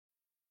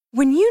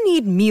When you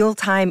need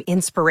mealtime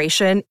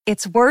inspiration,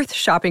 it's worth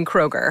shopping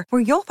Kroger,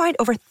 where you'll find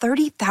over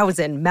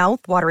 30,000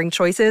 mouth-watering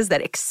choices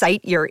that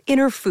excite your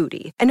inner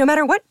foodie. And no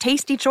matter what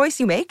tasty choice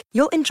you make,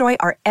 you'll enjoy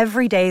our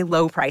everyday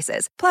low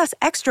prices, plus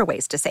extra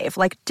ways to save,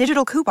 like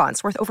digital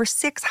coupons worth over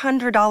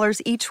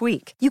 $600 each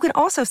week. You can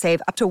also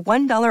save up to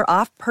 $1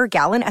 off per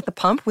gallon at the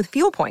pump with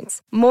fuel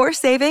points. More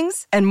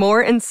savings and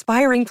more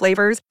inspiring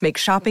flavors make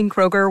shopping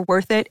Kroger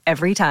worth it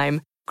every time.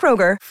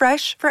 Kroger,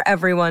 fresh for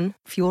everyone.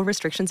 Fuel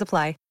restrictions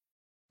apply.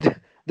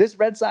 This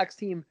Red Sox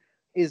team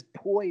is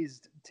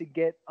poised to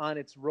get on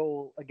its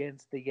roll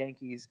against the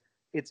Yankees.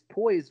 It's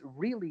poised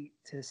really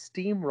to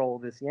steamroll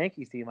this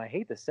Yankees team. I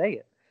hate to say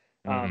it.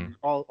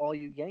 All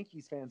you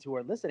Yankees fans who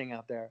are listening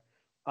out there.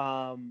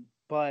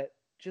 But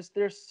just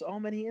there's so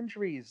many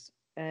injuries,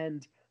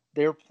 and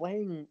they're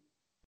playing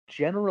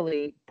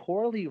generally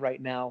poorly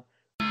right now.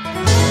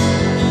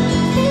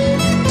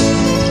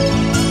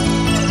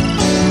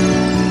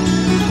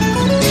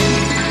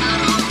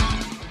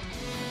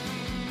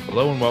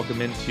 Hello and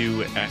welcome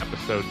into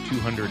episode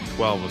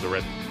 212 of the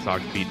Red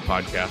Sox Beat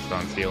podcast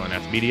on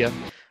CLNS Media,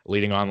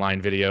 leading online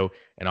video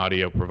and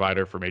audio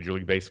provider for Major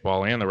League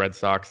Baseball and the Red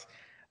Sox.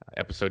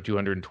 Episode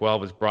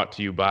 212 is brought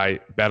to you by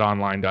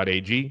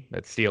betonline.ag.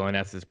 That's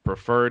CLNS's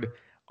preferred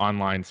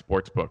online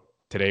sportsbook.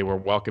 Today we're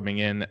welcoming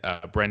in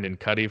Brendan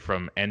Kuty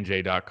from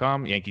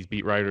NJ.com, Yankees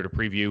beat writer, to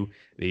preview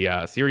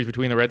the series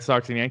between the Red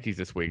Sox and Yankees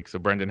this week. So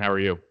Brendan, how are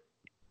you?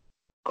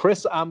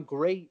 Chris, I'm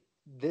great.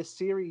 This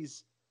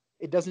series,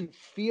 it doesn't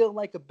feel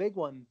like a big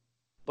one,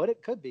 but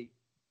it could be.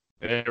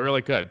 It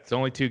really could. It's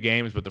only 2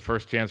 games, but the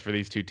first chance for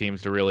these two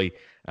teams to really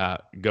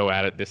go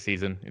at it this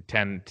season.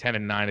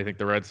 10-9, I think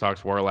the Red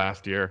Sox were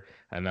last year,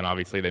 and then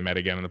obviously they met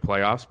again in the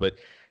playoffs. But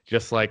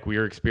just like we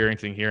were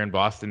experiencing here in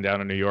Boston,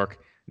 down in New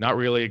York, not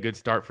really a good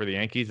start for the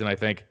Yankees. And I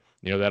think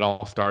that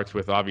all starts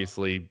with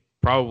obviously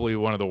probably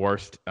one of the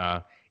worst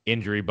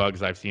injury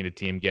bugs I've seen a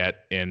team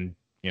get in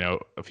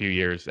a few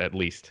years at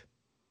least.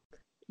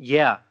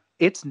 Yeah,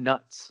 it's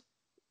nuts.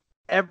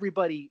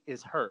 Everybody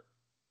is hurt.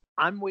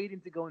 I'm waiting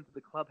to go into the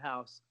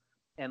clubhouse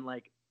and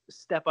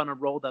step on a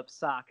rolled up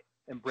sock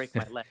and break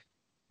my leg.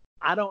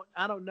 I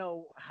don't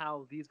know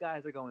how these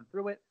guys are going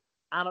through it.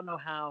 I don't know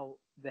how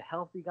the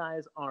healthy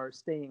guys are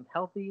staying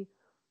healthy.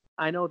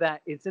 I know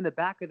that it's in the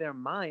back of their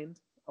mind.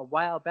 A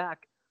while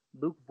back,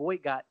 Luke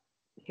Voit got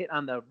hit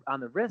on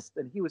the wrist,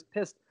 and he was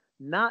pissed,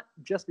 not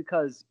just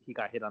because he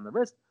got hit on the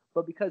wrist,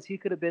 but because he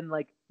could have been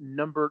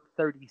number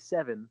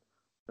 37,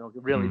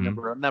 really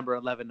number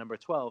 11, number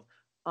 12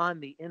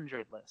 on the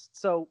injured list.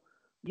 So,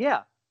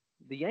 yeah,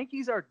 the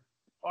Yankees are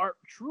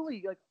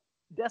truly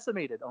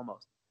decimated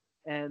almost.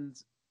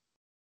 And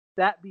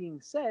that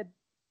being said,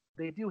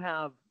 they do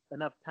have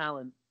enough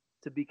talent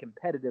to be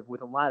competitive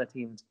with a lot of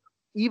teams,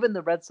 even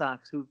the Red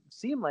Sox, who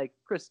seem like,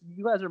 Chris,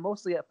 you guys are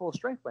mostly at full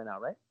strength by now,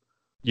 right?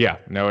 Yeah,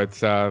 no, it's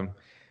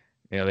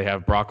they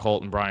have Brock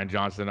Holt and Brian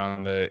Johnson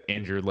on the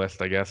injured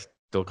list, I guess.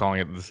 Still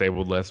calling it the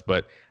disabled list,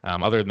 but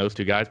other than those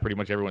two guys, pretty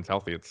much everyone's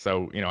healthy. It's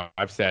so,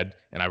 I've said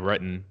and I've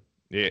written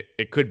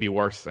it could be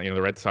worse. The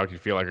Red Sox, you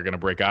feel like, are going to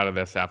break out of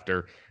this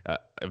after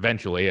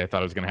eventually. I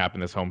thought it was going to happen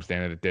this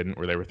homestand, and it didn't,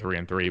 where they were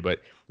 3-3.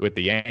 But with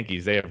the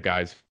Yankees, they have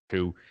guys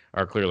who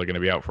are clearly going to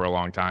be out for a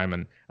long time,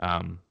 and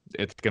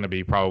it's going to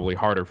be probably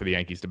harder for the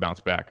Yankees to bounce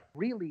back.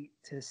 Really,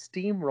 to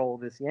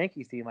steamroll this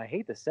Yankees team, I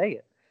hate to say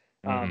it.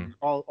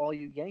 All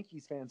you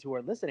Yankees fans who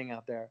are listening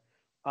out there,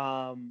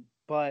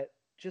 but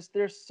just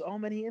there's so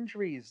many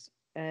injuries,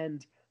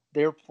 and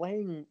they're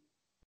playing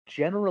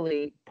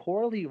generally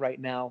poorly right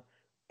now.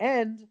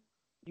 And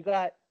you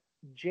got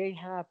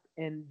J-Hap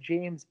and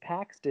James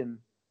Paxton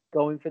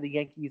going for the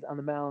Yankees on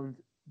the mound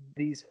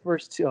these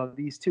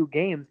two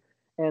games.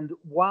 And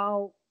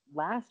while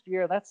last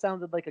year that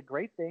sounded like a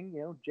great thing,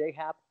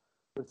 J-Hap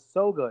was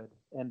so good,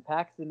 and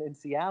Paxton in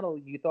Seattle,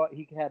 you thought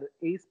he had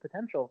ace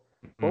potential.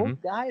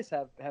 Both guys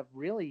have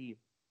really,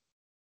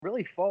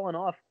 really fallen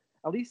off,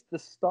 at least to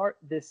start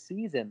this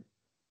season.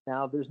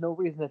 Now, there's no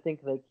reason to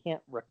think they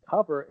can't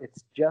recover.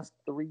 It's just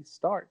 3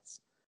 starts.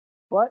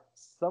 But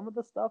some of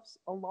the stuff's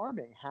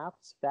alarming.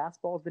 Hap's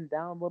fastball's been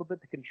down a little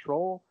bit. The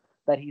control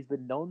that he's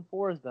been known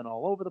for has been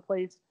all over the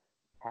place.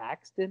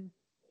 Paxton,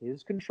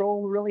 his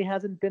control really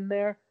hasn't been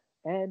there.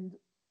 And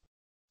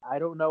I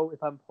don't know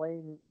if I'm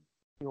playing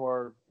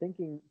or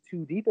thinking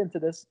too deep into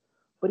this,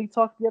 but he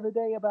talked the other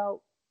day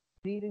about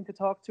needing to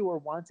talk to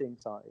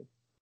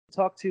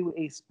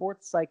a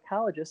sports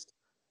psychologist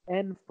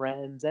and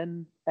friends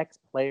and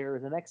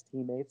ex-players and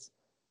ex-teammates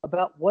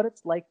about what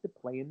it's like to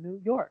play in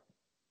New York.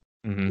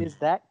 Is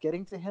that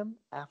getting to him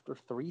after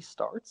 3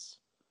 starts?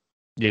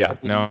 Yeah,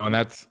 and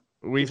that's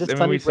we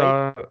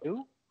saw.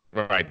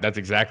 Right, that's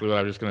exactly what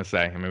I was just going to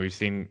say. I mean, we've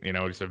seen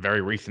just a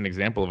very recent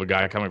example of a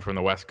guy coming from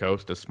the West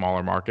Coast, a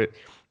smaller market,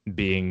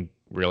 being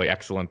really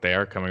excellent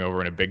there, coming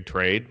over in a big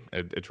trade,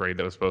 a trade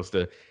that was supposed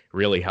to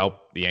really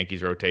help the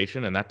Yankees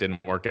rotation, and that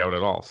didn't work out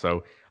at all.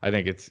 So I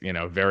think it's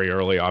very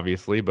early,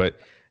 obviously,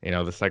 but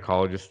the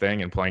psychologist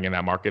thing and playing in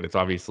that market, it's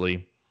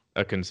obviously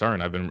a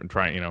concern. I've been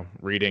trying,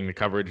 reading the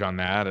coverage on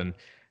that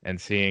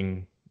and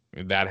seeing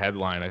that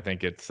headline. I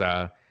think it's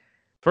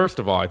First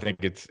of all, I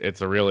think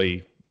it's a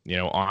really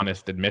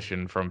honest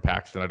admission from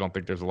Paxton. I don't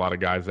think there's a lot of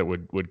guys that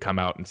would come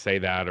out and say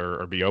that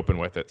or be open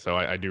with it. So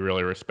I do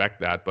really respect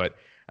that. But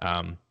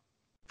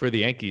for the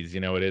Yankees,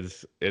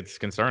 it's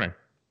concerning.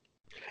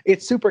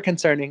 It's super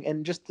concerning.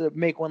 And just to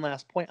make one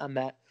last point on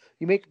that,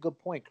 you make a good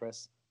point,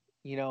 Chris.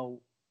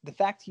 The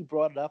fact he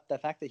brought it up, the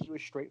fact that he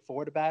was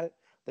straightforward about it,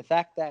 the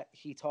fact that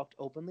he talked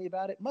openly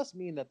about it must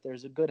mean that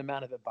there's a good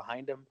amount of it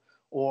behind him,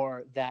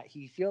 or that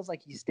he feels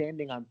like he's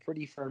standing on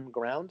pretty firm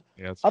ground.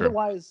 Yeah, that's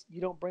Otherwise,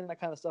 you don't bring that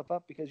kind of stuff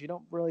up because you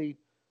don't really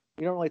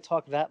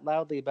talk that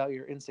loudly about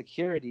your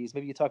insecurities.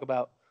 Maybe you talk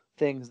about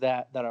things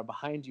that are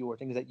behind you or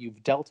things that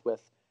you've dealt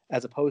with,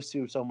 as opposed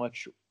to so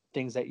much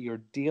things that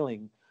you're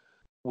dealing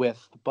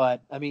with.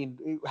 But I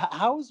mean,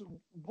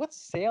 what's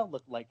Sale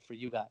look like for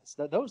you guys?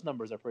 Those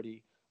numbers are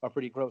pretty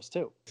gross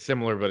too.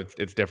 Similar, but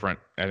it's different.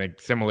 I think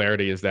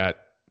similarity is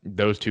that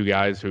those two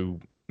guys who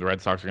the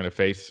Red Sox are going to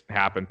face,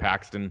 Happ and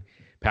Paxton.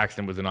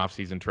 Paxton was an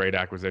offseason trade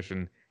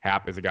acquisition.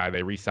 Happ is a guy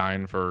they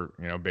re-signed for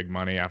big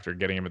money after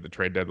getting him at the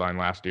trade deadline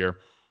last year.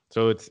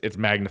 So it's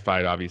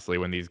magnified, obviously,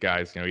 when these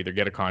guys either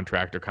get a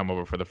contract or come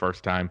over for the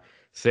first time.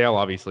 Sale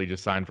obviously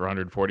just signed for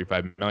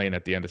 $145 million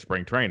at the end of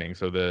spring training.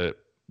 So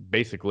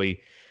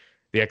basically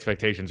the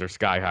expectations are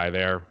sky high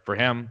there for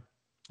him.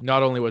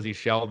 Not only was he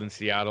shelled in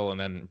Seattle and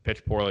then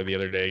pitched poorly the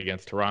other day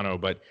against Toronto,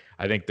 but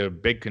I think the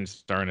big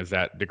concern is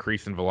that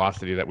decrease in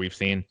velocity that we've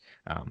seen.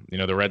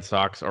 The Red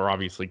Sox are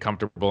obviously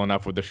comfortable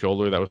enough with the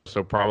shoulder that was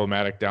so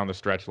problematic down the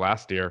stretch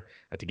last year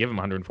to give him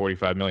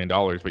 $145 million,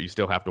 but you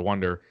still have to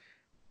wonder,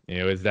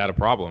 is that a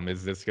problem?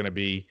 Is this going to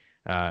be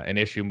an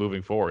issue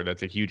moving forward?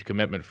 That's a huge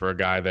commitment for a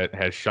guy that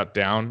has shut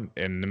down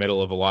in the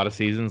middle of a lot of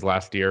seasons.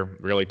 Last year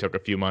really took a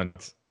few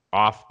months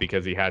off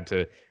because he had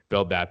to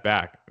build that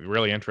back.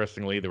 Really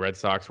interestingly, the Red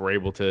Sox were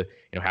able to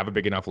have a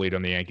big enough lead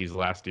on the Yankees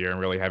last year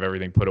and really have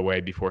everything put away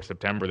before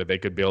September that they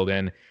could build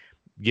in,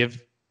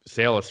 give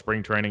Sale a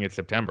spring training in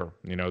September.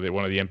 That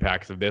one of the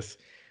impacts of this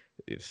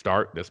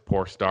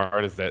poor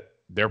start, is that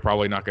they're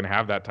probably not going to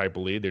have that type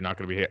of lead. They're not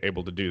going to be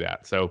able to do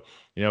that. So,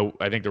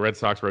 I think the Red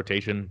Sox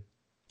rotation,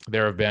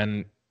 there have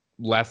been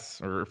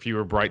less or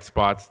fewer bright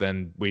spots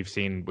than we've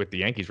seen with the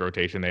Yankees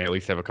rotation. They at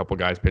least have a couple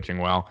guys pitching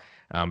well.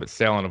 But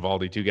Sale and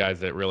Eovaldi, two guys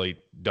that really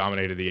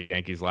dominated the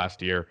Yankees last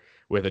year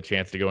with a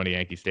chance to go into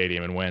Yankee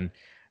Stadium and win.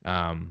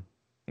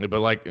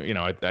 But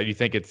you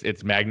think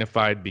it's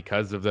magnified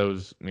because of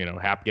those,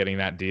 Happ getting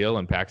that deal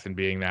and Paxton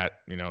being that,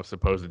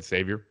 supposed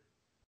savior?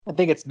 I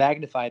think it's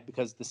magnified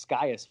because the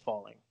sky is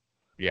falling.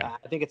 Yeah.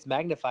 I think it's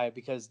magnified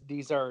because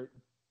these are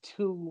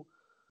two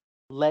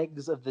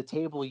legs of the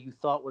table you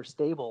thought were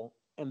stable,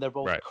 and they're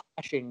both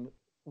crashing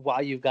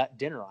while you've got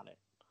dinner on it.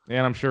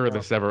 And I'm sure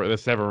the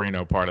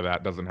Severino part of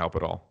that doesn't help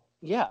at all.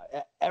 Yeah,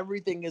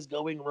 everything is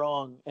going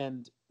wrong.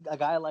 And a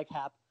guy like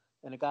Happ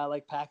and a guy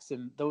like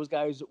Paxton, those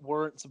guys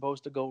weren't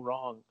supposed to go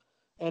wrong.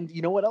 And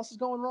you know what else is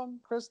going wrong,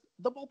 Chris?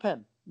 The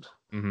bullpen.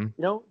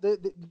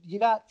 Mm-hmm. You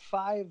got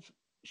 5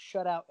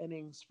 shutout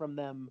innings from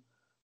them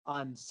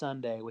on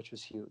Sunday, which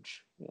was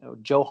huge.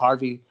 Joe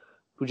Harvey,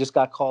 who just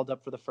got called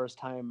up for the first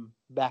time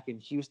back in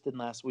Houston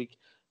last week,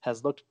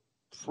 has looked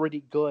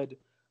pretty good.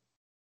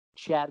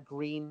 Chad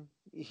Green,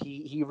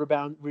 he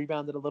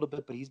rebounded a little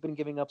bit, but he's been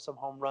giving up some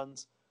home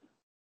runs.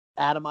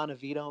 Adam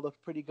Ottavino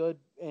looked pretty good,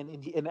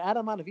 and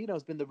Adam Ottavino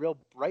has been the real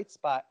bright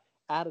spot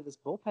out of this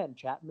bullpen.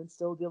 Chapman's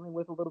still dealing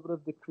with a little bit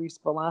of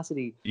decreased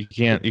velocity. You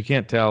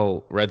can't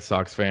tell Red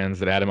Sox fans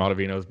that Adam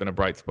Ottavino has been a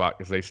bright spot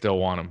because they still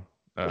want him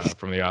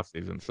from the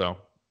offseason. So.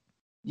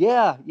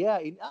 Yeah.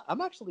 I'm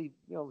actually,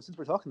 since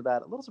we're talking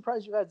about it, a little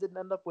surprised you guys didn't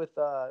end up with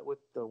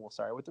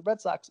the Red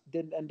Sox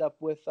didn't end up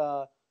with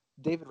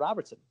David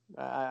Robertson.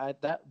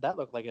 That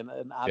looked like an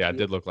obvious. Yeah, it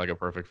did look like a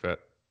perfect fit.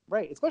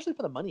 Right, especially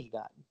for the money he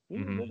got.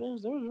 Mm-hmm.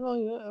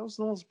 I was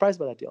a little surprised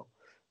by that deal.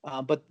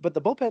 But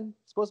the bullpen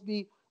is supposed to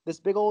be this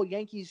big old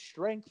Yankees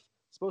strength,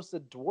 supposed to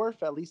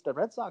dwarf at least the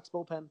Red Sox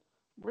bullpen.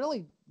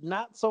 Really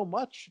not so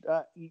much.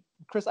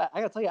 Chris, I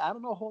got to tell you, I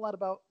don't know a whole lot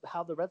about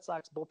how the Red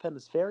Sox bullpen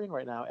is faring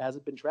right now. Has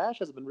it been trash?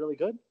 Has it been really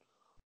good?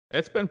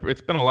 It's been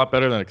a lot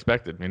better than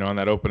expected. On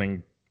that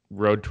opening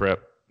road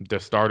trip, the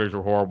starters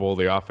were horrible.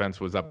 The offense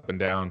was up and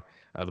down.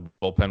 The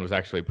bullpen was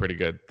actually pretty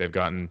good. They've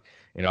gotten,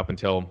 up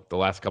until the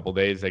last couple of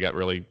days, they got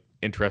really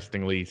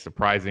interestingly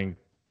surprising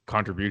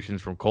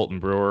contributions from Colton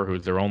Brewer,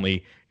 who's their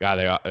only guy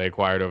they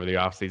acquired over the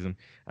offseason.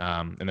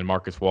 And then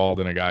Marcus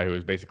Walden, a guy who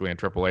was basically in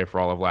AAA for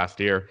all of last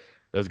year.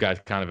 Those guys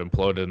kind of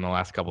imploded in the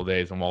last couple of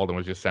days, and Walden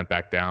was just sent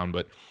back down.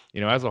 But,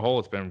 as a whole,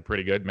 it's been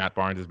pretty good. Matt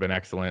Barnes has been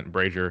excellent.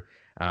 Brazier,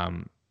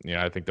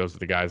 I think those are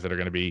the guys that are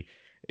going to be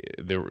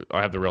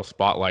have the real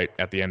spotlight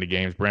at the end of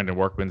games. Brandon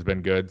Workman's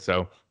been good.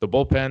 So the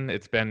bullpen,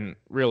 it's been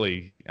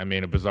really, a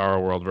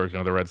bizarro world version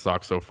of the Red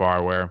Sox so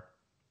far, where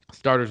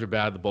starters are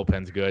bad, the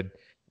bullpen's good,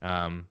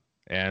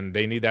 and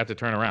they need that to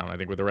turn around. I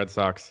think with the Red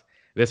Sox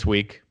this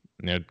week,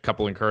 a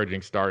couple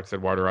encouraging starts,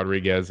 Eduardo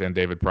Rodriguez and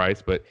David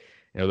Price, but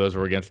those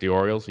were against the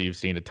Orioles, who you've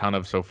seen a ton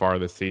of so far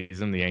this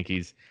season. The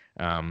Yankees,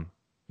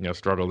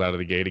 struggled out of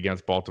the gate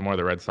against Baltimore.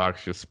 The Red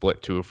Sox just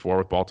split 2-4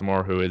 with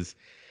Baltimore, who is,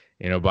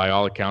 by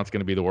all accounts,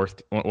 going to be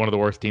one of the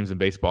worst teams in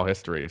baseball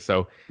history.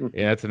 So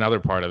that's another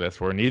part of this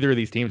where neither of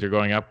these teams are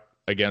going up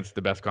against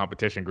the best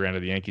competition.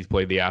 Granted, the Yankees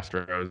played the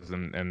Astros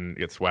and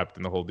get swept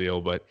in the whole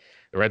deal, but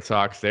the Red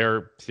Sox,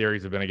 their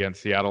series have been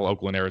against Seattle,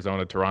 Oakland,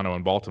 Arizona, Toronto,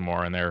 and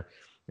Baltimore, and they're,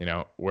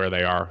 where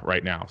they are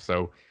right now.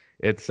 So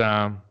it's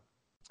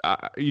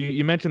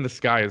you mentioned the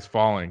sky is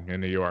falling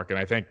in New York, and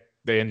I think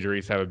the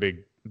injuries have a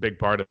big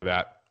part of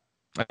that.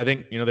 I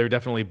think, they were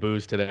definitely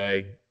boos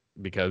today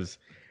because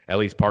at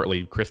least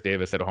partly Chris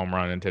Davis hit a home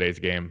run in today's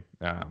game,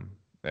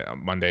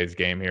 Monday's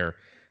game here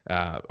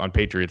on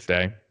Patriots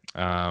Day.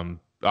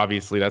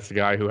 Obviously, that's the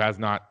guy who has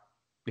not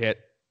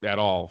hit at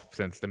all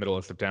since the middle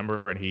of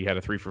September, and he had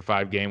a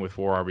 3-for-5 game with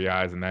 4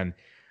 RBIs and then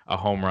a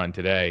home run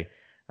today.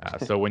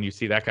 So when you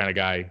see that kind of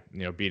guy,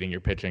 beating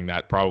your pitching,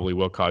 that probably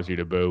will cause you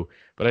to boo.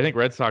 But I think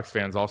Red Sox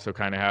fans also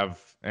kind of have,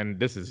 and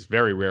this is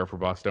very rare for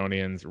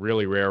Bostonians,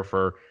 really rare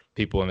for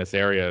people in this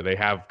area, they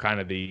have kind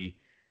of the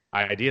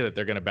idea that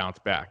they're going to bounce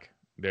back.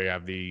 They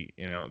have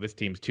this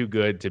team's too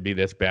good to be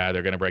this bad.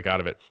 They're going to break out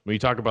of it. When you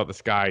talk about the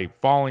sky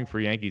falling for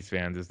Yankees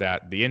fans, is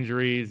that the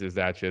injuries? Is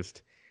that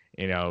just,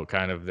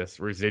 kind of this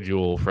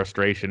residual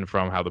frustration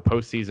from how the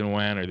postseason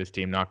went, or this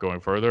team not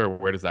going further, or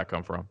where does that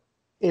come from?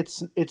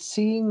 It's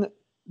seeing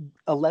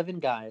 11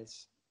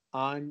 guys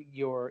on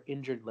your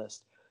injured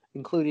list,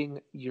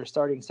 including your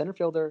starting center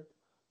fielder,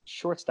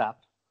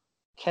 shortstop,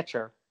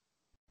 catcher,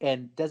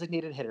 and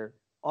designated hitter,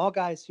 all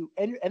guys who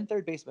and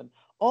third baseman,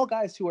 all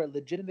guys who are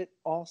legitimate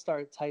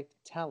all-star type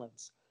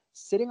talents,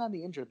 sitting on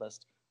the injured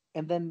list,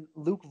 and then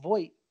Luke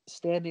Voit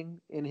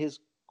standing in his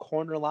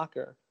corner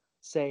locker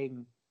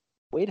saying,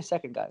 "Wait a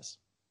second, guys,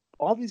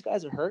 all these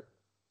guys are hurt,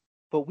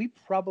 but we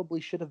probably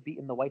should have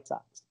beaten the White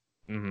Sox,"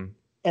 and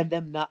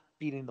them not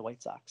beating the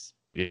White Sox.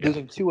 Yeah.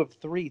 Losing 2 of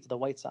 3 to the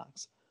White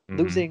Sox,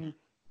 losing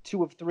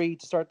 2 of 3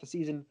 to start the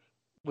season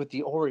with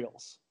the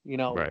Orioles,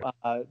 right.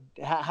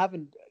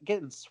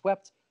 Getting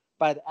swept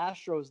by the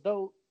Astros,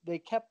 though they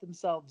kept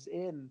themselves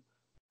in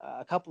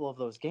a couple of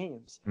those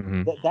games.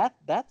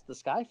 That's the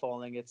sky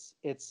falling.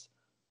 It's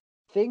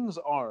things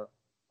are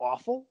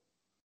awful,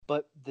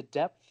 but the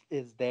depth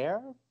is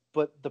there.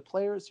 But the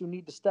players who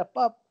need to step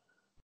up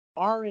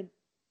aren't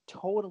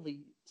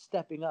totally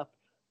stepping up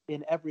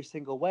in every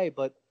single way.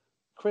 But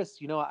Chris,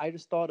 I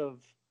just thought of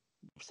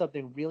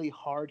something really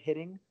hard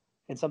hitting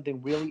and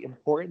something really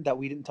important that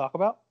we didn't talk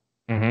about.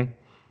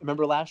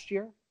 Remember last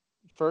year,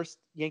 first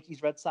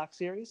Yankees Red Sox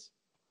series?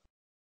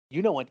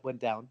 What went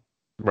down?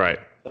 Right.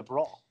 The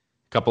brawl.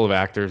 A couple of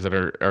actors that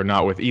are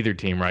not with either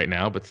team right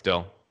now, but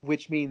still.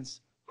 Which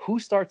means who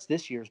starts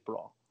this year's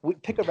brawl?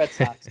 Pick a Red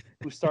Sox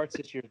who starts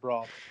this year's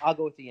brawl. I'll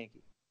go with the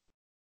Yankees.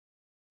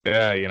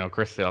 Yeah,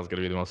 Chris Sale's going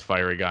to be the most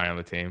fiery guy on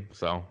the team,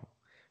 so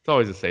it's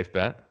always a safe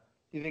bet.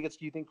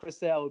 You think Chris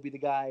Sale would be the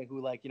guy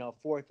who,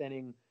 fourth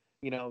inning,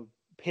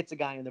 hits a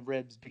guy in the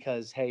ribs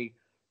because, hey,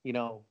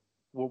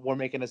 we're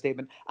making a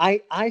statement.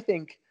 I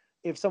think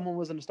if someone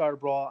was going to start a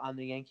brawl on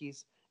the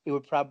Yankees, it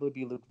would probably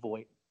be Luke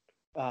Voit.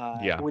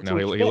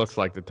 He looks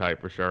like the type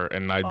for sure,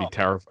 and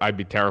I'd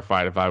be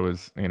terrified if I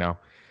was,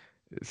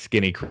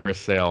 skinny Chris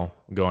Sale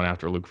going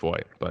after Luke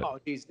Voit.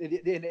 But geez,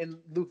 and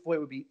Luke Voit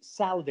would be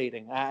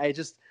salivating.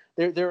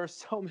 There are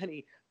so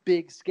many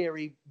big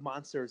scary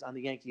monsters on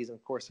the Yankees, and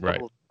of course, a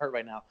couple are hurt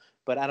right now.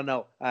 But I don't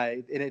know.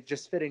 And it's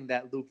just fitting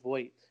that Luke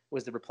Voit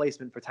was the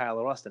replacement for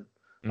Tyler Austin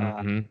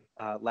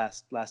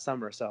last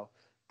summer. So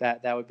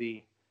that would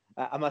be.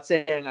 I'm not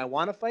saying I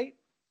want to fight.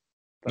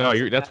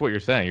 No, that's what you're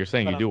saying. You're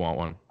saying you do want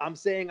one. I'm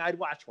saying I'd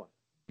watch one.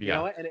 You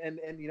know what?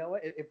 And you know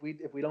what? If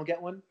we don't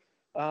get one,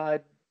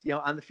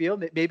 on the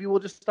field, maybe we'll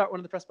just start one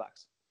in the press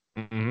box.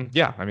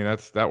 Yeah, I mean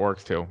that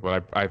works too.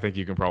 But I think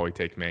you can probably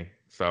take me.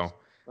 So.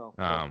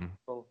 I'm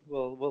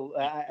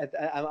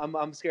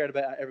scared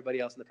about everybody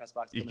else in the press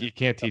box. You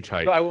can't teach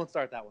height. So I won't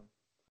start that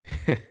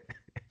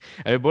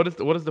one. What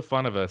is the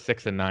fun of a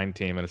 6-9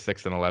 team and a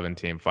 6-11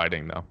 team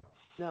fighting though?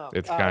 No,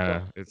 it's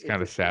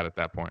kind of sad at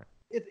that point.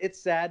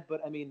 It's sad, but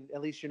I mean,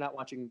 at least you're not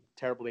watching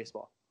terrible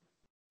baseball.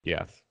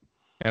 Yes.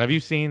 And have you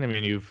seen? I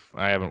mean,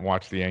 I haven't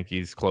watched the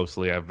Yankees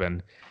closely. I've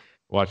been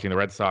watching the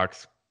Red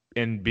Sox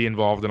and be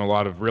involved in a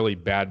lot of really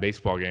bad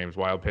baseball games,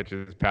 wild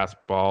pitches, pass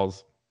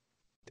balls.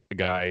 The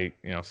guy,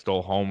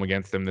 stole home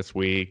against them this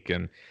week,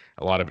 and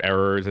a lot of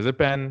errors. Has it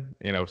been,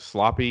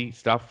 sloppy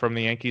stuff from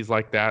the Yankees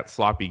like that?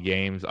 Sloppy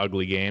games,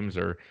 ugly games,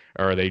 or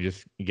are they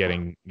just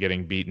getting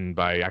beaten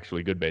by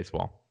actually good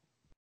baseball?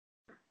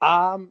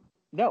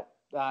 No.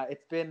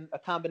 It's been a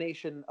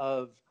combination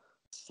of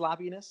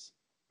sloppiness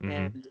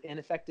and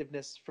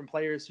ineffectiveness from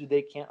players who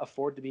they can't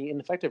afford to be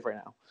ineffective right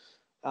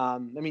now.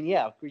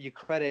 You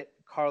credit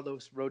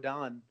Carlos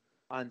Rodon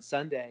on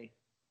Sunday,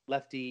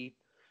 lefty,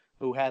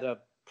 who had a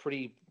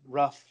pretty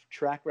rough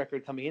track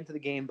record coming into the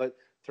game, but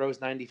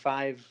throws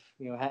 95,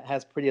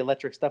 has pretty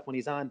electric stuff when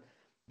he's on.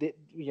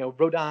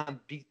 Rodon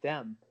beat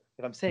them.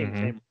 If I'm saying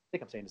his name, I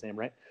think I'm saying his name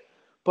right.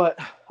 But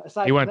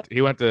aside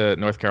he went to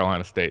North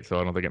Carolina State, so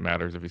I don't think it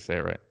matters if you say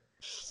it right.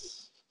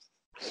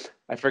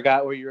 I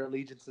forgot where your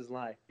allegiances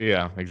lie.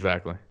 Yeah,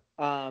 exactly.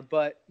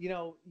 But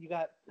you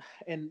got,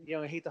 and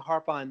I hate to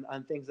harp on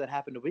things that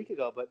happened a week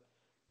ago, but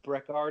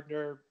Brett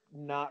Gardner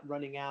not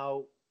running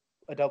out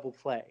a double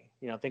play,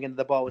 thinking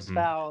the ball was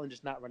foul and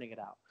just not running it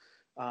out.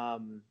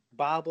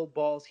 Bobbled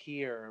balls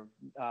here.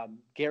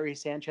 Gary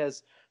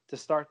Sanchez to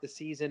start the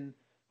season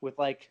with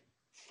like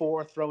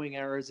 4 throwing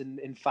errors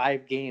in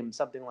 5 games,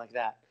 something like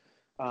that.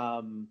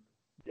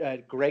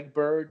 Greg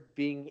Bird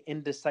being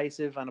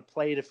indecisive on a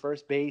play to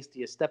first base. Do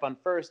you step on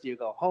first? Do you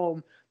go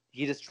home?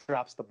 He just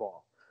drops the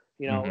ball.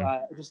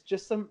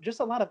 Just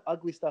a lot of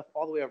ugly stuff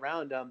all the way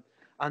around.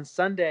 On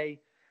Sunday,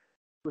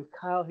 with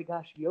Kyle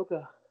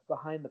Higashioka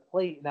behind the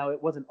plate. Now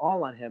it wasn't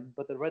all on him,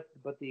 but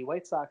the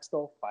White Sox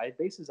stole 5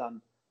 bases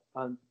on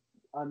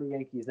the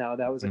Yankees. Now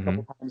that was a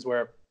couple times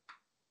where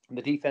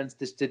the defense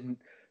just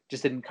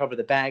didn't cover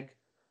the bag.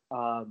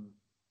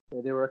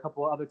 There were a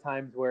couple of other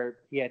times where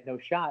he had no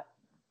shot.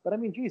 But I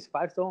mean, geez,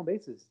 5 stolen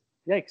bases.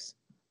 Yikes.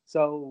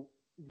 So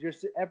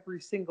just every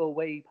single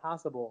way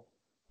possible,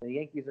 the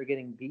Yankees are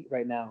getting beat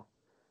right now.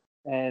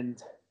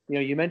 And,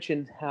 you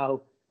mentioned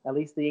how at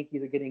least the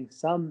Yankees are getting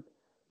some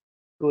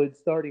good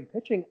starting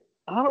pitching.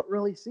 I don't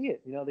really see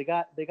it.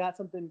 They got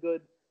something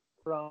good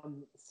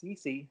from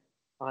CeCe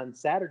on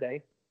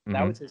Saturday.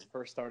 That was his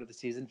first start of the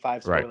season,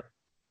 5 scoring. Right.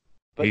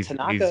 But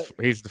Tanaka,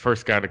 he's the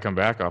first guy to come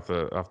back off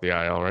the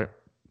IL, right?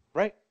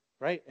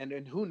 Right.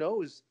 And who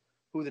knows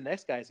who the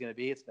next guy is going to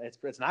be?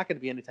 It's not going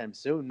to be anytime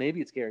soon. Maybe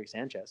it's Gary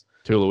Sanchez.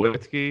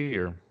 Tulowitzki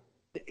or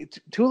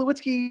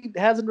Tulowitzki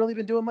hasn't really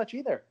been doing much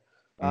either.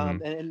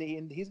 And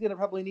he's going to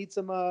probably need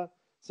some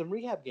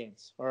rehab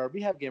games or a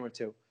rehab game or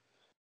 2.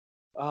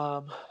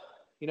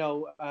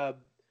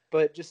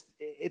 But just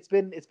it's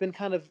been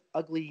kind of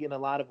ugly in a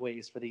lot of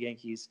ways for the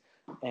Yankees,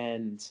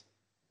 and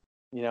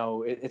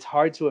it's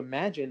hard to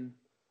imagine.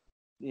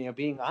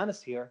 Being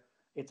honest here,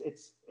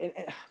 it's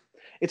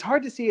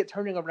hard to see it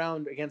turning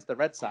around against the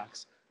Red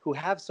Sox, who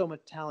have so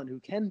much talent, who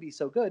can be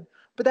so good.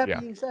 But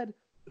that being said,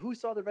 who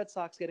saw the Red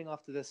Sox getting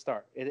off to this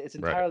start? It's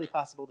entirely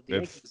possible that the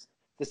Yankees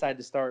decide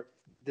to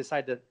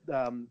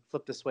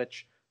flip the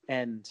switch,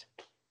 and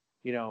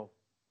the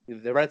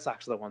Red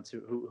Sox are the ones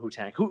who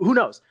tank. Who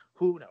knows?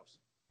 Who knows?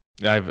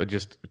 I have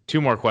just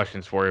 2 more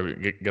questions for you.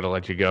 We're gonna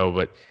let you go,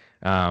 but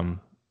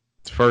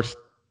first,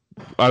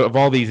 of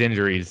all these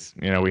injuries,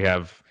 we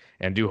have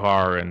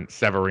Andujar and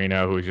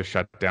Severino, who was just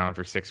shut down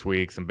for 6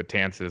 weeks, and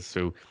Betances,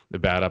 who the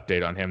bad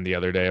update on him the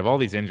other day. Of all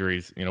these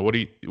injuries,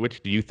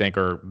 which do you think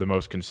are the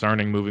most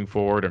concerning moving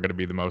forward, or going to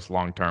be the most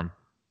long term?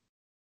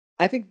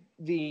 I think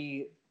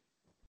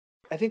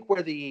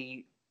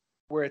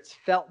where it's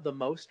felt the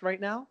most right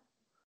now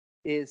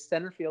is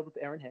center field with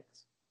Aaron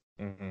Hicks,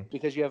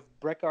 because you have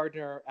Brett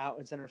Gardner out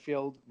in center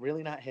field,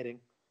 really not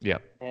hitting. Yeah,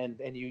 and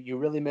you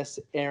really miss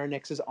Aaron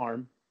Hicks's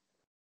arm.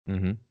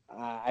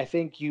 I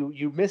think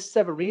you miss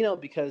Severino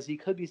because he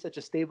could be such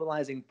a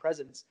stabilizing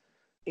presence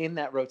in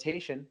that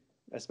rotation,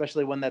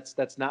 especially when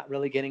that's not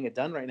really getting it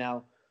done right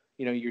now.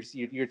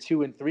 Your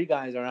 2 and 3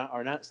 guys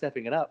are not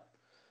stepping it up.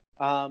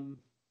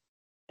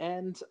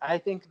 And I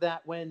think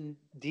that when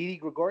Didi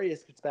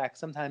Gregorius gets back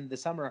sometime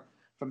this summer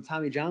from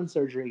Tommy John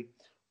surgery,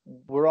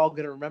 we're all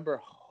going to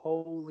remember,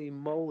 holy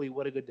moly,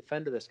 what a good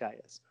defender this guy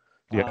is.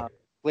 Yeah.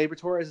 Gleyber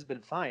Torres has been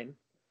fine,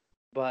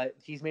 but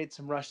he's made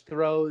some rush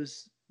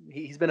throws.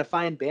 He's been a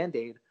fine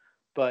Band-Aid,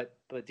 but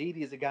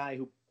Didi is a guy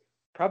who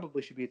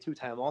probably should be a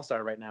 2-time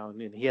All-Star right now,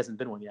 and he hasn't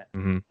been one yet.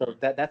 So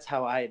that's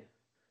how I'd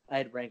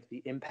rank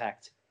the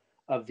impact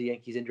of the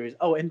Yankees' injuries.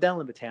 Oh, and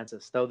Dylan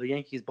Betances, though the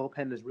Yankees'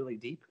 bullpen is really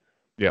deep.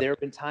 Yep. There have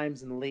been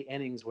times in the late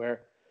innings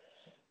where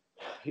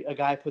a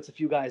guy puts a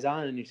few guys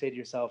on, and you say to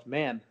yourself,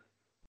 man,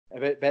 I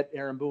bet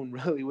Aaron Boone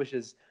really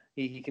wishes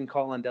he can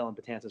call on Dylan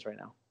Betances right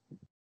now.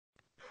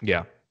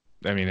 Yeah.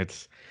 I mean,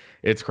 it's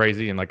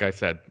crazy. And like I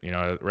said,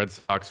 Red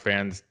Sox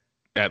fans,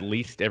 at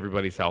least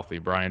everybody's healthy.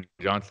 Brian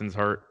Johnson's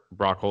hurt.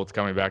 Brock Holt's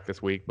coming back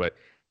this week, but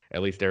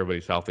at least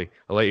everybody's healthy.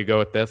 I'll let you go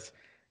with this.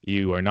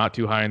 You are not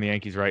too high on the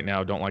Yankees right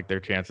now. Don't like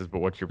their chances, but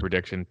what's your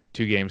prediction?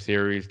 2-game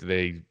series? Do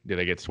they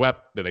get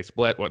swept? Do they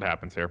split? What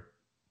happens here?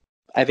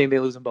 I think they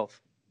lose them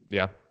both.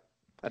 Yeah.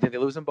 I think they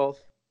lose them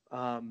both.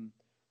 And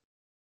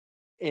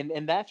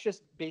that's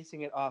just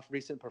basing it off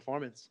recent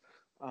performance.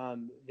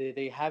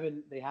 They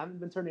haven't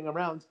been turning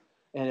around,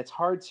 and it's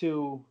hard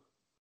to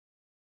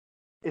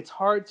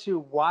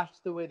watch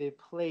the way they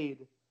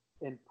played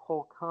and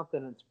pull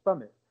confidence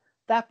from it.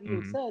 That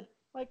being said,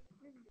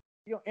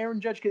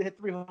 Aaron Judge could hit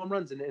 3 home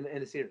runs in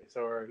a series,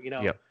 or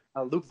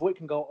Luke Voigt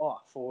can go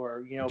off,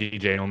 or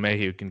DJ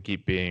LeMahieu can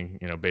keep being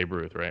Babe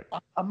Ruth, right?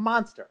 A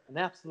monster, an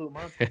absolute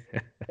monster,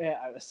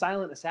 a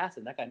silent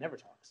assassin. That guy never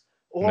talks.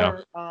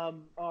 Or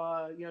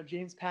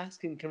James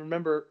Paxton can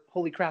remember,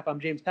 holy crap, I'm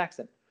James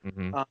Paxton.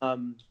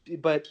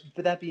 But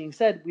that being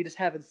said, we just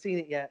haven't seen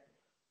it yet,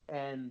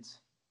 and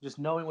just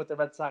knowing what the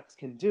Red Sox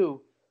can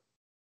do,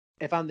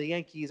 if I'm a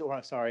Yankees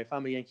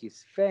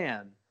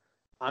fan,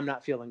 I'm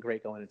not feeling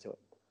great going into it.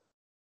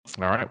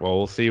 All right. Well,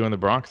 we'll see you in the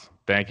Bronx.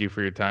 Thank you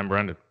for your time,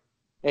 Brendan.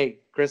 Hey,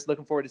 Chris,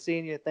 looking forward to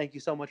seeing you. Thank you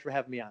so much for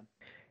having me on.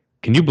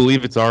 Can you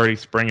believe it's already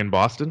spring in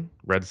Boston?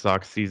 Red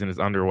Sox season is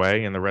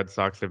underway, and the Red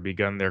Sox have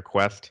begun their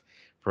quest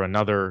for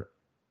another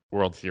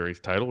World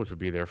Series title, which would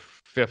be their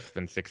fifth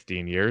in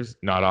 16 years.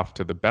 Not off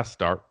to the best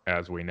start,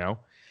 as we know.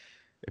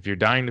 If you're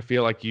dying to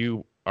feel like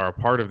you are a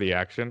part of the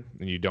action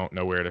and you don't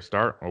know where to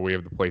start, well, we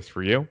have the place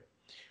for you.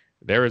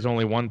 There is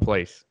only one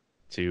place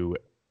to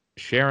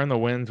share in the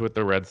wins with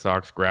the Red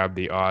Sox, grab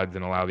the odds,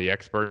 and allow the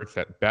experts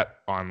at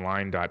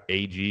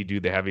betonline.ag do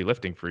the heavy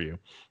lifting for you.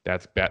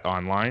 That's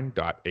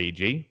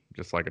betonline.ag,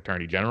 just like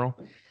Attorney General.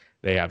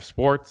 They have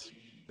sports,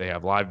 they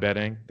have live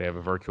betting, they have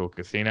a virtual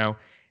casino.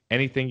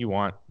 Anything you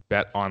want,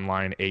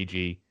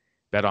 betonline.ag.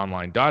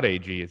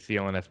 BetOnline.ag is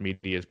CLNS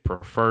Media's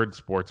preferred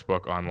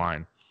sportsbook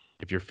online.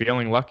 If you're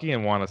feeling lucky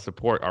and want to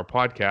support our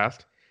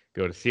podcast,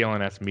 go to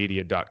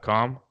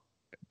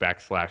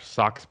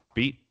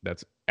clnsmedia.com/SoxBeat.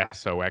 That's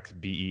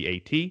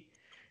SOXBEAT,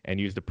 and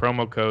use the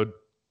promo code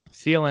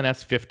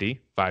CLNS50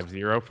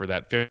 for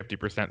that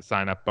 50%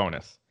 sign up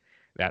bonus.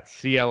 That's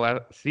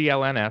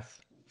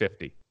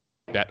CLNS50.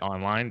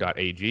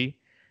 BetOnline.ag,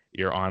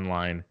 your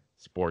online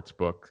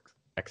sportsbook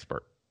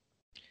expert.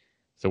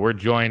 So we're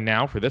joined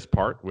now for this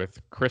part with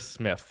Chris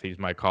Smith. He's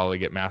my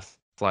colleague at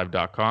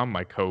MassLive.com,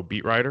 my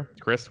co-beat writer.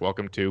 Chris,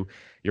 welcome to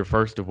your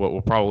first of what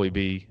will probably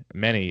be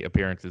many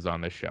appearances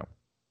on this show.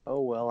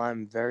 Oh, well,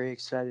 I'm very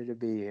excited to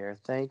be here.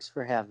 Thanks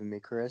for having me,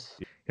 Chris.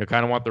 You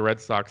kind of want the Red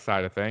Sox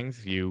side of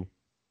things. You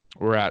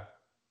were at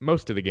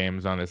most of the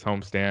games on this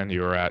homestand.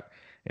 You were at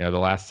the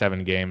last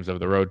 7 games of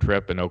the road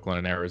trip in Oakland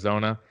and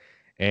Arizona.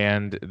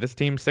 And this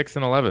team's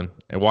 6-11.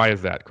 And why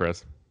is that,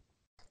 Chris?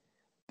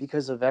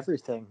 Because of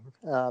everything.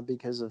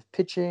 Because of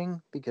pitching,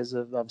 because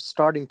of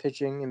starting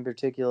pitching in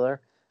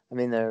particular. I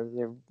mean,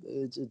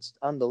 it's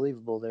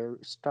unbelievable. Their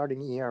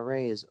starting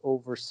ERA is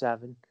over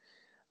 7.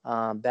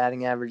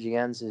 Batting average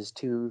against is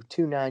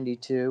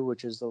 292,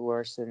 which is the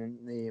worst in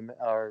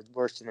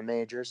the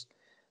majors.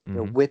 Mm-hmm.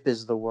 The WHIP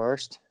is the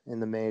worst in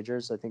the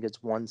majors. I think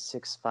it's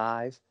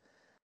 165.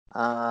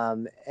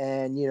 And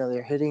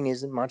their hitting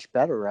isn't much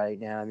better right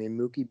now. I mean,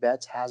 Mookie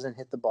Betts hasn't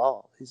hit the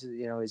ball. His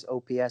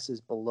OPS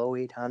is below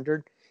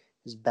 800.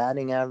 His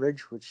batting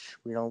average, which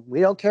we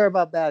don't care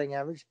about batting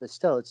average, but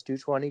still it's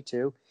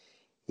 222.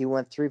 He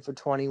went 3 for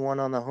 21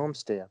 on the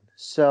homestand.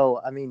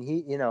 So I mean,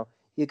 you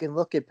can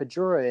look at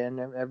Pedroia and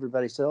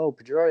everybody said, "Oh,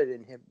 Pedroia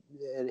didn't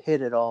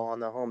hit it all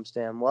on the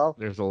homestand." Well,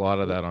 there's a lot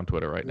of that on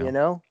Twitter right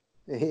now.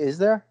 Is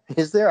there?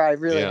 I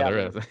really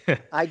haven't. There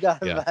is.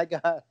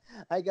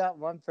 I got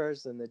one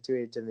person that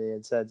tweeted to me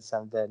and said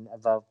something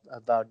about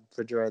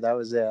Pedroia. That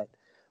was it.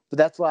 But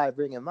that's why I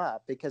bring him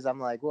up, because I'm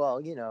like, well,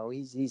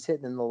 he's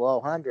hitting in the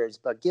low hundreds,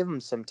 but give him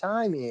some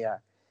time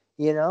here.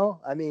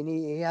 I mean,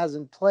 he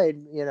hasn't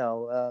played,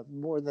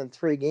 more than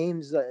 3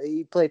 games.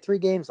 He played 3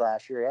 games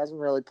last year. He hasn't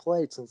really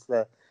played since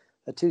the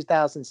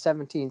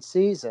 2017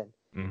 season.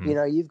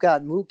 Mm-hmm. You've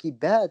got Mookie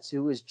Betts,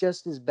 who is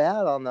just as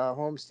bad on the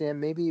homestand,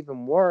 maybe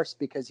even worse,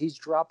 because he's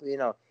dropping,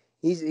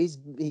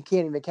 he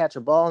can't even catch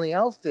a ball in the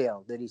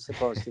outfield that he's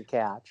supposed to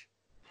catch.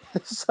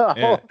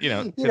 So,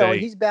 today,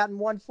 he's batting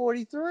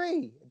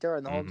 143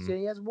 during the homestand.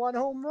 He has 1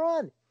 home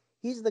run.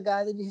 He's the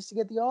guy that needs to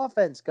get the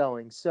offense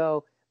going.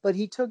 So, but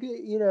he took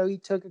it, he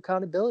took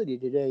accountability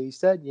today. He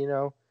said,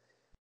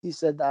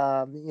 this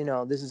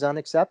is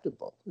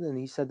unacceptable. And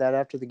he said that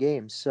after the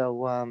game.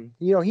 So,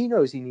 he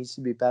knows he needs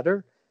to be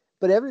better,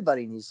 but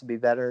everybody needs to be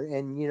better.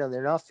 And,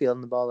 they're not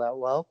feeling the ball that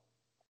well.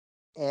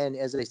 And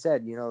as I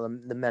said,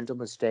 the mental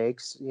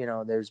mistakes,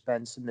 there's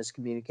been some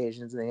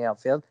miscommunications in the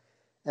outfield.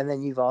 And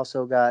then you've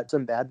also got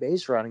some bad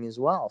base running as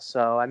well.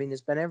 So, I mean, it's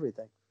been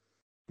everything.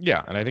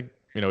 Yeah. And I think,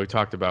 we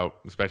talked about,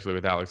 especially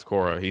with Alex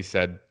Cora, he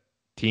said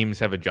teams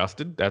have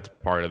adjusted. That's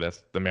part of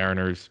this. The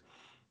Mariners'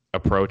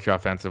 approach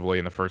offensively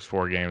in the first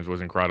 4 games was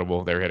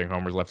incredible. They're hitting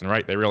homers left and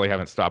right. They really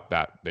haven't stopped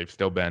that. They've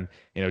still been,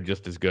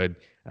 just as good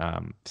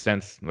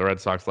since the Red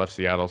Sox left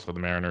Seattle. So the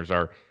Mariners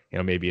are,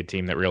 maybe a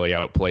team that really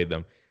outplayed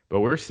them.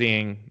 But we're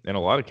seeing, in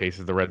a lot of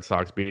cases, the Red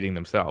Sox beating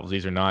themselves.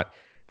 These are not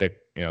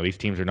these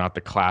teams are not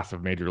the class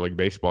of Major League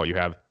Baseball you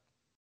have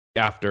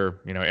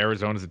after,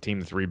 Arizona's a team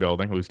that's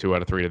rebuilding, lose 2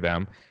 out of 3 to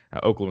them.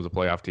 Oakland was a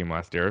playoff team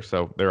last year,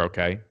 so they're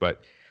okay.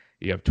 But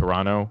you have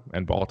Toronto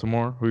and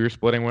Baltimore, who you're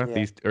splitting with. Yeah.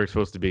 These are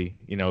supposed to be,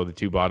 the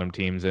 2 bottom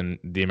teams in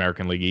the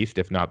American League East,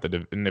 if not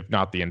the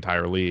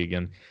entire league.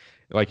 And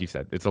like you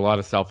said, it's a lot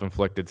of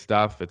self-inflicted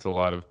stuff. It's a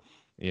lot of,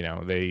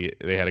 they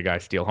had a guy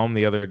steal home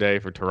the other day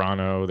for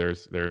Toronto.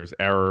 There's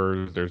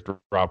errors, there's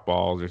drop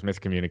balls, there's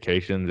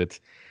miscommunications.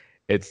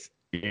 It's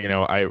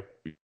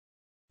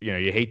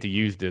you hate to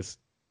use this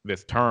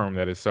term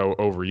that is so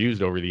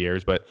overused over the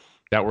years, but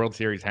that World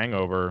Series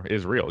hangover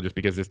is real just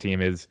because this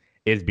team is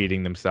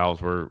beating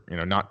themselves. We're,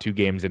 not 2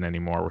 games in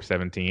anymore. We're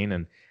 17,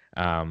 and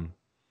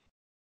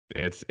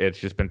it's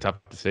just been tough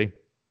to see.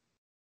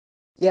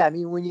 Yeah, I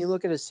mean, when you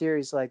look at a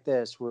series like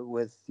this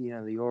with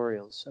the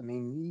Orioles, I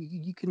mean,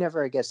 you can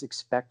never, I guess,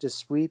 expect a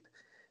sweep.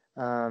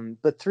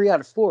 But 3 out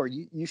of 4,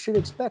 you should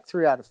expect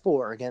 3 out of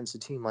 4 against a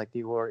team like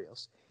the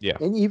Orioles. Yeah,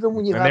 and even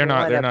when they're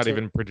not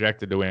even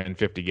projected to win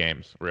 50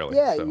 games, really.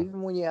 Yeah, so.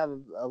 Even when you have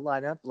a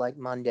lineup like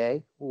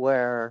Monday,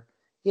 where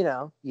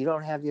you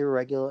don't have your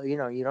regular,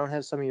 you don't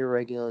have some of your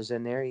regulars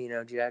in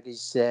there.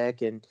 Jackie's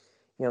sick, and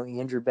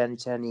Andrew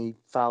Benintendi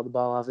fouled the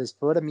ball off his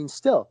foot. I mean,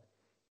 still,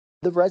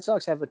 the Red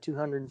Sox have a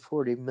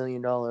 $240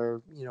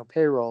 million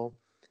payroll,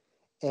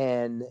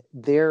 and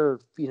they're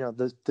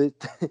the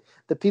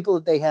people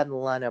that they had in the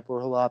lineup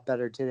were a lot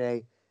better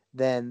today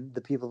than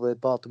the people that the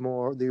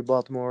Baltimore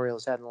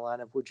Orioles had in the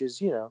lineup, which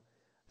is a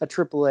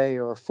AAA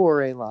or a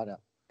 4A lineup.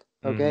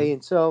 Okay, Mm-hmm.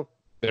 and so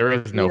there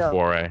is no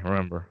 4A.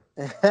 Remember,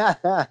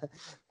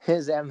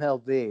 his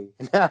MLB.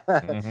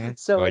 mm-hmm.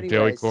 So like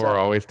Joey anyway, Cora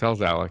always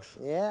tells Alex.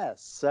 yeah,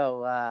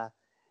 so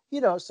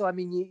so I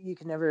mean, you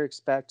can never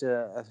expect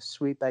a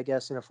sweep, I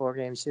guess, in a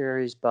 4-game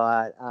series,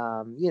 but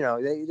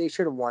they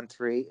should have won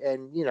 3,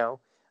 and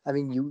I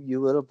mean,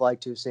 you would have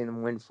liked to have seen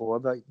them win 4,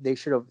 but they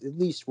should have at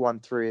least won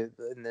 3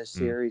 in this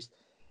series,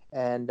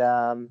 and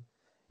and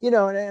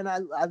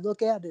I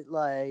look at it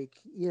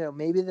like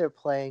maybe they're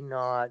playing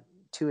not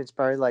too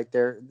inspired, like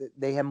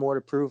they have more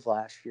to prove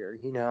last year.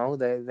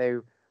 They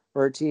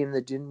were a team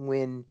that didn't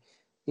win.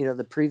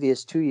 The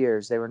previous 2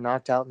 years, they were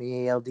knocked out in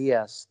the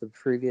ALDS the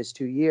previous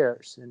 2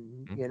 years.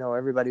 And,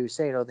 everybody was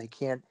saying, oh, they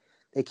can't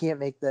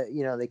make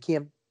they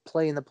can't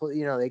play in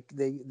the,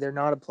 they're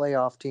not a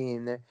playoff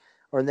team.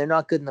 They're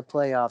not good in the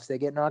playoffs. They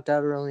get knocked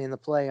out early in the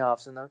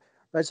playoffs. And the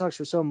Red Sox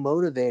were so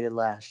motivated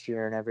last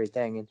year and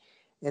everything.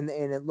 And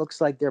it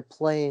looks like they're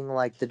playing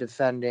like the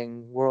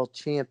defending world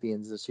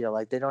champions this year.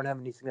 Like they don't have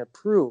anything to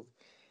prove.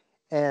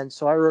 And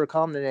so I wrote a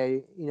column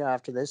today,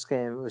 after this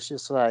game. It was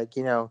just like,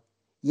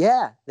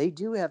 yeah, they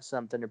do have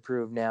something to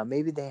prove now.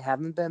 Maybe they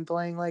haven't been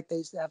playing like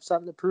they have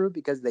something to prove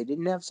because they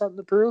didn't have something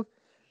to prove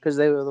because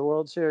they were the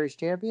World Series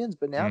champions.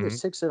 But now they're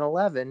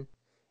 6-11,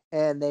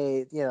 and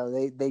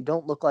they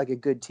don't look like a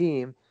good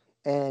team.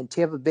 And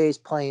Tampa Bay's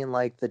playing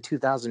like the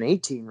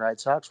 2018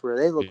 Red Sox, where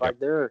they look like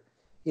they're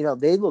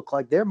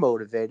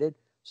motivated.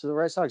 So the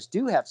Red Sox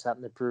do have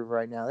something to prove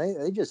right now.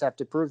 They just have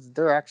to prove that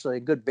they're actually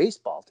a good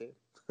baseball team.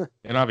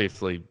 And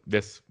obviously,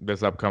 this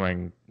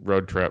upcoming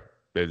road trip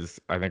is,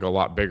 I think, a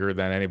lot bigger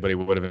than anybody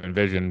would have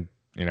envisioned.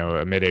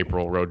 A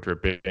mid-April road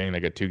trip being. They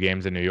get 2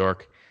 games in New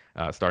York,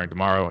 starting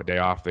tomorrow, a day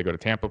off. They go to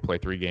Tampa, play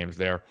 3 games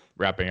there,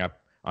 wrapping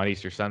up on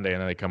Easter Sunday, and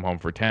then they come home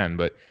for 10.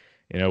 But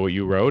what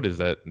you wrote is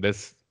that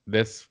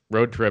this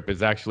road trip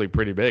is actually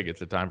pretty big.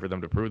 It's a time for them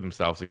to prove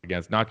themselves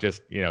against not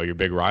just your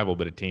big rival,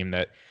 but a team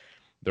that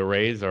the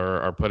Rays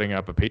are putting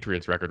up a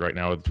Patriots record right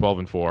now with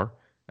 12-4.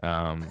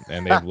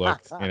 And they've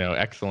looked,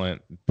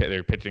 excellent.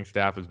 Their pitching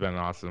staff has been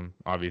awesome.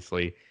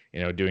 Obviously,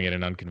 doing it in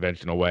an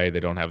unconventional way. They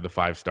don't have the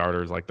 5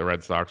 starters like the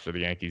Red Sox or the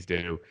Yankees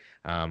do.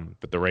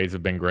 But the Rays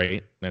have been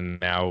great. And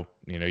now,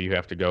 you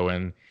have to go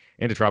into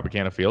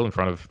Tropicana Field in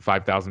front of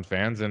 5,000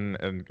 fans. And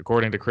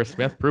according to Chris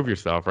Smith, prove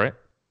yourself, right?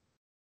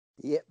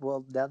 Yeah,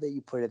 well, now that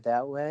you put it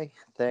that way,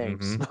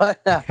 thanks.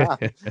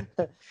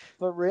 Mm-hmm.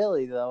 But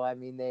really, though, I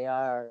mean, they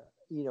are.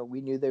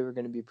 We knew they were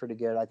going to be pretty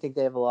good. I think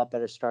they have a lot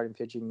better starting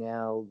pitching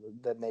now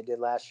than they did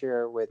last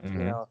year. With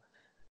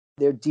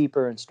they're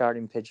deeper in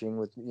starting pitching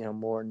with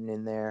Morton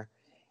in there,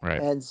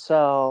 right? And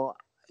so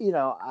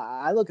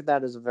I look at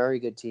that as a very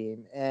good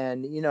team.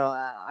 And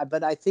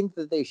but I think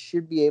that they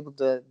should be able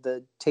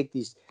to take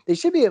these. They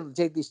should be able to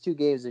take these 2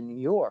 games in New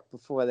York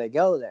before they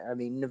go there. I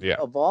mean,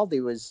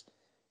 Eovaldi was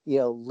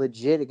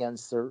legit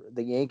against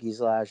the Yankees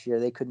last year.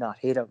 They could not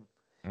hit him.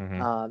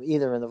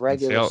 Either in the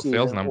regular season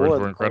sales numbers or were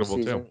the incredible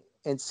postseason. too.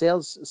 And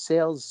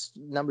sales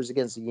numbers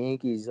against the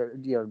Yankees are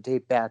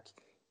date back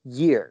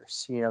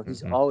years.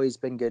 He's always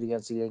been good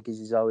against the Yankees.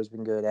 He's always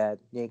been good at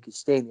Yankee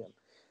Stadium.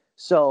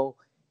 So,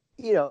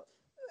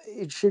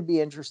 it should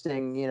be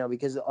interesting.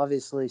 Because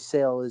obviously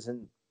Sale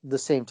isn't the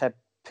same type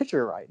of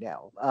pitcher right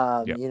now.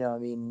 I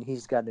mean,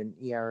 he's got an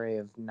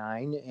ERA of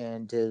 9,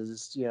 and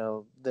his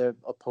the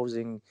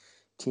opposing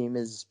team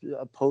is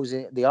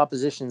the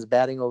opposition's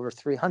batting over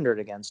 300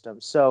 against him.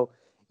 So,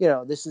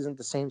 this isn't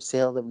the same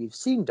Sale that we've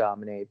seen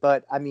dominate.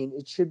 But I mean,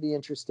 it should be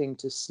interesting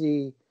to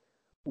see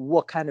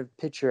what kind of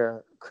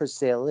pitcher Chris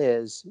Sale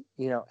is,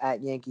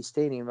 at Yankee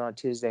Stadium on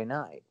Tuesday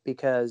night,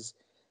 because,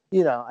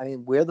 I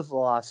mean, where the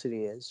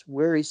velocity is,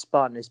 where he's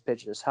spotting his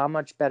pitches, how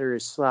much better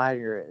his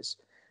slider is,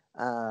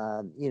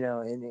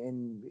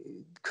 and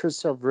Chris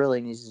Sale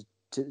really needs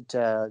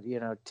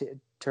to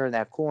turn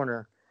that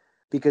corner,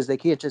 because they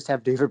can't just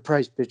have David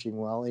Price pitching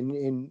well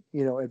and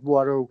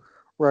Eduardo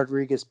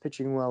Rodriguez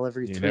pitching well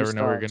every 3 starts. You never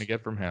know what you're going to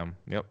get from him.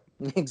 Yep.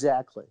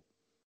 Exactly.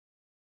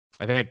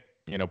 I think,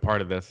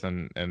 part of this,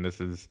 and this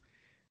is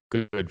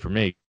good for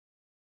me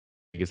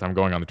because I'm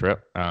going on the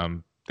trip.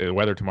 The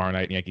weather tomorrow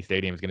night in Yankee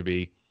Stadium is going to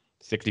be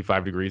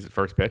 65 degrees at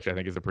first pitch, I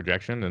think is the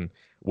projection. And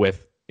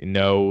with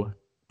no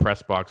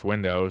press box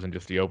windows and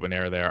just the open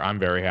air there, I'm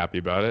very happy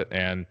about it.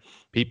 And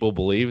people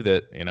believe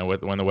that,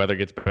 when the weather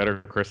gets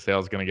better, Chris Sale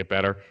is going to get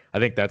better. I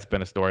think that's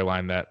been a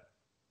storyline that,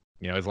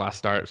 his last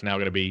start is now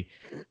going to be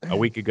a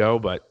week ago,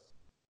 but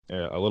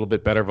a little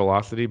bit better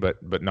velocity, but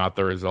not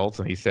the results.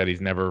 And he said he's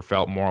never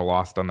felt more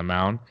lost on the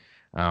mound.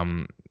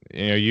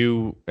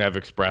 You have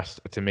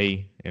expressed to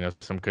me,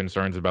 some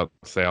concerns about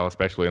Sale,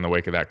 especially in the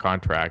wake of that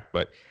contract.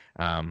 But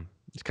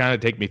just kind of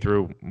take me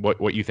through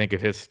what you think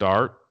of his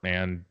start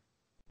and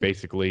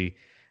basically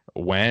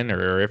when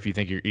or if you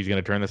think he's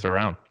going to turn this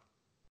around.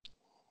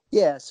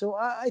 Yeah, so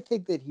I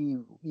think that he,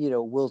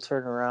 will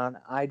turn around.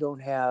 I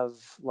don't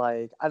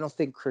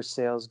think Chris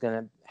Sale's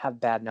going to have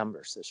bad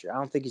numbers this year. I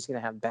don't think he's going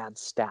to have bad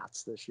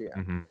stats this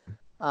year.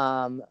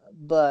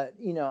 But,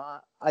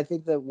 I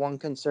think that one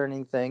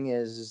concerning thing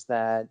is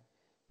that,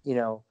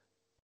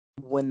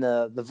 when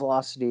the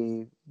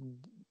velocity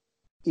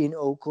in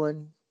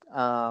Oakland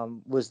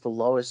was the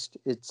lowest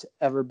it's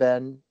ever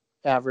been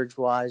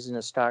average-wise in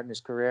a start in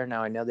his career.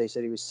 Now, I know they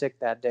said he was sick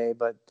that day,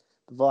 but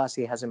the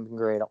velocity hasn't been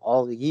great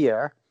all the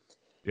year.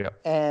 Yeah.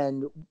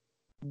 And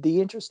the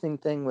interesting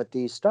thing with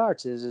these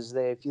starts is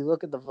that if you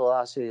look at the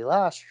velocity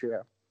last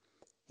year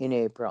in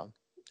April,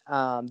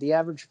 the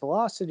average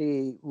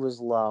velocity was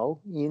low.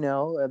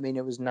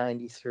 It was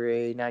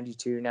 93,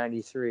 92,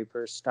 93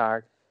 per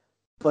start.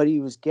 But he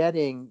was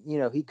getting,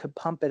 he could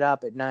pump it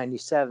up at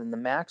 97. The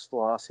max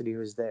velocity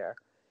was there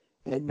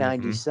at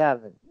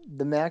 97.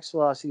 The max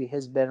velocity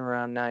has been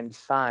around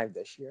 95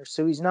 this year.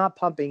 So he's not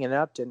pumping it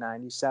up to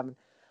 97.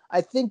 I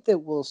think that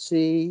we'll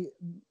see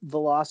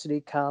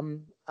velocity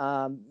come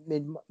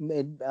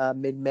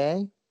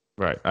mid-May.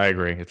 Right, I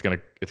agree. It's gonna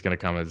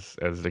come as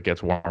it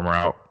gets warmer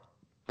out.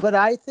 But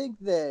I think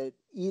that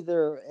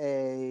either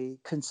a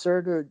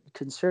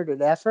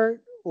concerted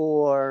effort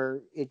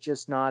or it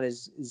just not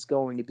is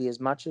going to be as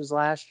much as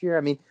last year.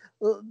 I mean,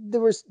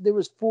 there was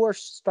 4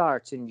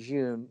 starts in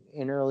June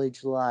and early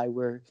July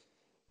where,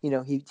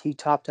 he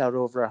topped out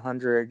over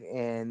 100,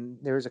 and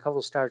there was a couple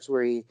of starts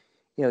where he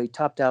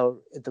topped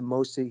out at the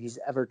most that he's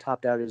ever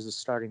topped out as a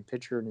starting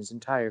pitcher in his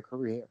entire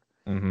career.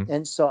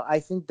 And so I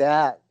think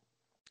that,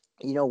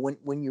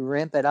 when you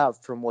ramp it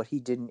up from what he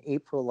did in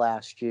April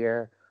last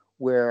year,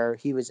 where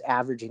he was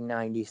averaging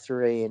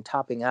 93 and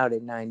topping out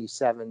at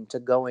 97, to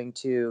going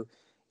to,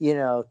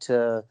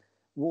 to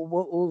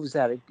what was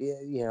that,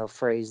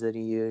 phrase that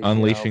he used?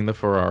 Unleashing the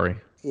Ferrari.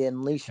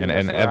 Unleashing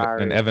the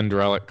Ferrari. An Evan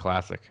Drellick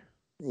classic.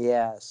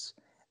 Yes,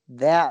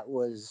 that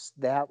was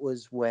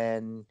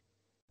when,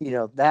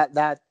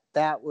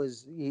 that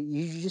was,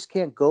 you just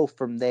can't go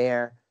from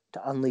there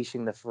to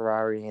unleashing the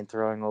Ferrari and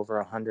throwing over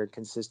 100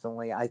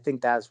 consistently. I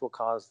think that's what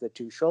caused the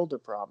 2 shoulder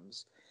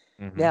problems.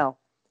 Now,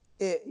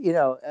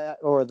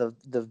 or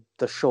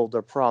the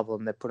shoulder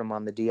problem that put him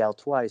on the DL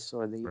twice,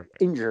 or the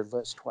injured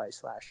list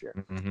twice last year.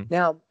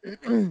 Now,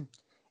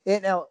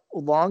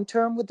 long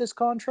term with this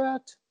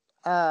contract,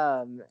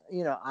 I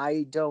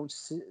don't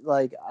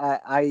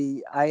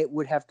I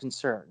would have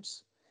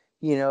concerns,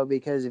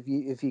 because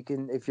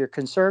if you're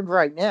concerned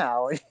right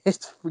now,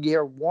 it's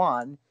year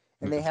 1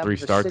 and they have for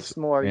 6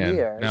 more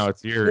years. No,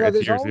 it's year.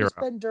 There's year always 0.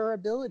 been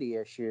durability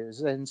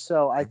issues, and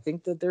so I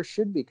think that there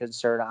should be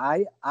concern.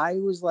 I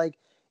was like,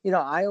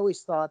 I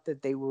always thought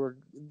that they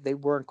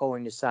weren't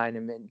going to sign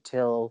him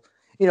until,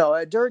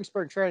 during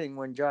spring training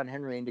when John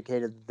Henry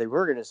indicated that they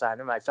were going to sign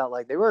him. I felt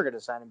like they were going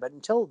to sign him, but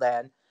until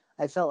then,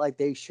 I felt like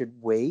they should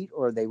wait,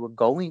 or they were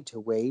going to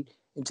wait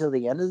until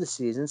the end of the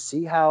season,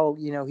 see how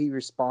he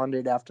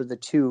responded after the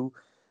two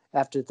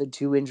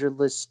injured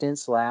list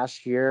stints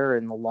last year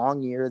and the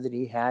long year that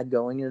he had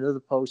going into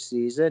the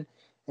postseason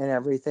and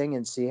everything,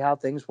 and see how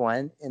things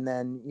went, and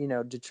then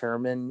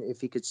determine if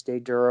he could stay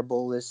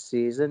durable this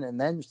season and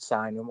then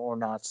sign him or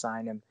not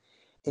sign him.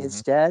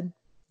 Instead,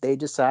 they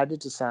decided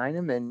to sign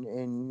him,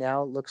 and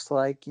now it looks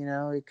like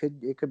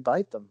it could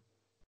bite them.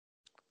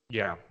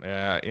 Yeah,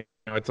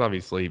 it's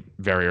obviously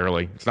very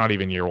early. It's not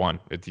even year 1;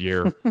 it's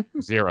year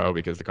 0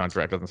 because the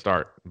contract doesn't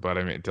start. But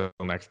I mean, until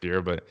next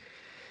year. But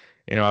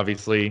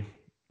obviously,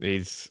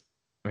 he's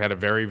had a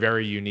very,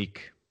 very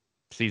unique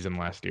season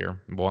last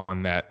year.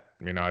 One that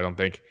I don't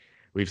think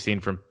we've seen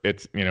from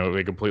it's.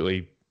 They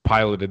completely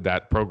piloted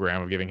that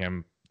program of giving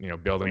him,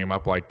 building him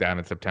up like that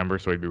in September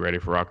so he'd be ready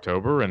for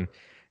October, and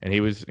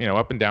he was,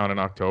 up and down in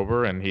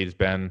October, and he's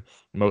been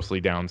mostly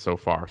down so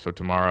far. So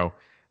tomorrow,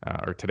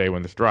 or today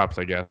when this drops,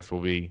 I guess,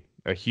 will be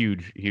a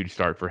huge, huge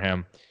start for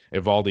him.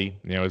 Evaldi,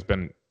 has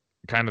been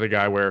kind of the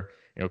guy where,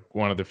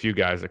 one of the few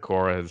guys that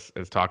Cora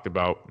has talked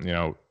about,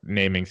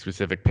 naming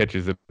specific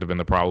pitches that have been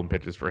the problem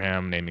pitches for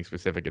him, naming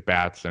specific at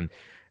bats, and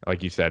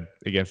like you said,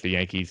 against the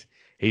Yankees,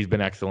 he's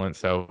been excellent.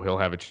 So he'll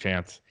have a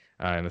chance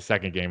in the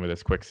second game of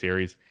this quick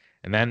series,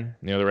 and then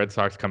the Red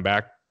Sox come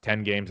back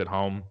 10 games at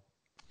home.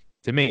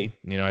 To me,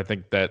 I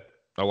think that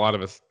a lot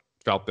of us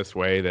felt this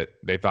way, that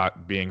they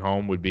thought being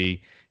home would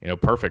be,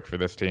 perfect for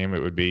this team. It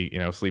would be,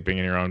 sleeping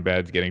in your own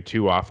beds, getting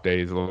 2 off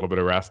days, a little bit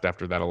of rest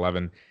after that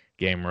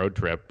 11-game road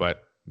trip.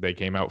 But they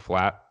came out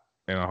flat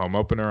in a home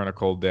opener on a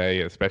cold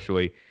day,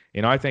 especially.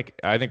 I think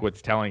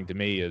what's telling to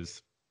me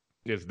is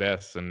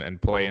this,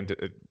 and play into,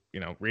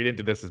 read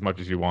into this as much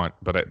as you want.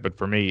 But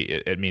for me,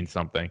 it means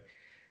something.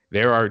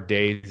 There are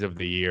days of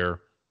the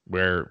year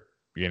where,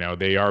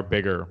 they are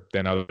bigger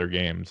than other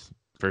games.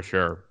 For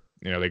sure.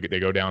 They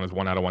go down as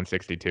 1 out of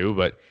 162,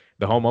 but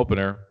the home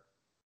opener,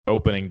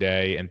 opening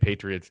day, and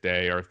Patriots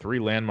Day are 3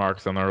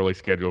 landmarks on the early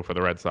schedule for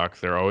the Red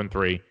Sox. They're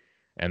 0-3,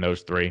 and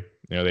those 3,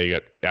 they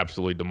get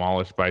absolutely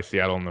demolished by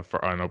Seattle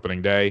on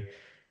opening day.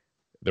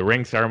 the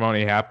ring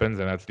ceremony happens,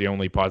 and that's the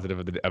only positive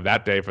of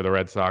that day for the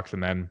Red Sox.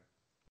 And then,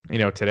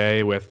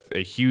 today with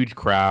a huge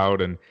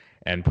crowd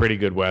and pretty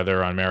good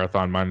weather on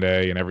Marathon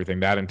Monday and everything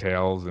that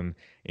entails, and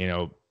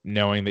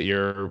knowing that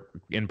you're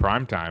in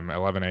prime time.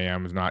 11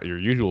 a.m. is not your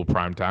usual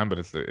prime time, but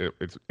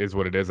it's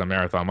what it is on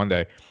Marathon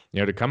Monday.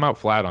 To come out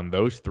flat on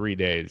those 3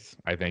 days,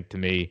 I think to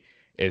me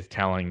is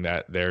telling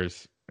that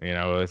there's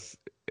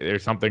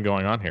something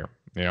going on here.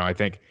 I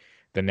think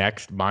the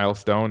next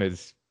milestone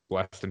is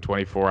less than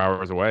 24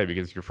 hours away,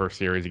 because your first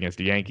series against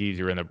the Yankees,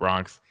 you're in the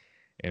Bronx.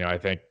 I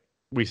think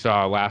we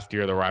saw last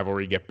year the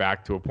rivalry get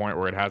back to a point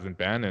where it hasn't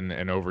been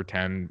in over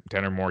 10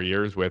 or more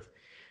years, with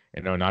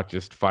not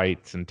just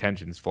fights and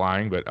tensions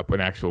flying, but up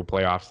an actual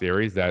playoff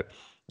series that,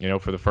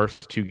 for the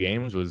first 2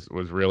 games was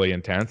really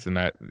intense. And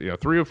that,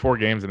 3 or 4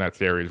 games in that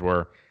series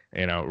were,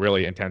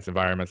 really intense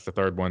environments. The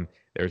third one,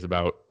 there's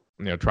about,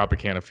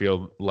 Tropicana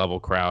Field level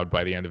crowd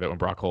by the end of it when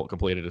Brock Holt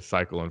completed his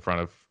cycle in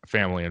front of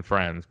family and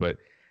friends. But,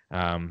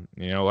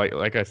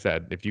 like I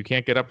said, if you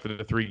can't get up for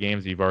the 3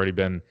 games, you've already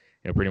been,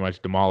 pretty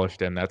much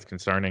demolished, and that's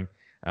concerning.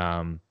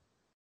 I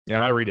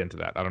read into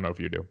that. I don't know if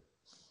you do.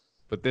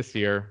 But this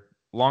year,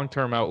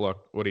 long-term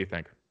outlook, what do you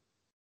think?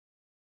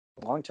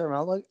 Long-term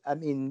outlook? I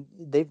mean,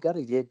 they've got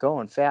to get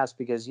going fast,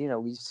 because,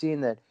 we've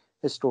seen that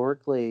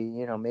historically,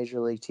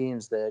 major league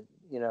teams that,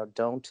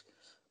 don't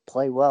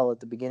play well at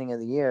the beginning of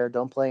the year,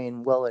 don't play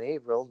well in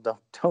April,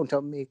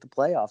 don't make the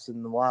playoffs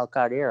in the wild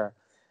card era.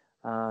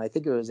 I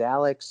think it was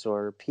Alex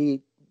or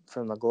Pete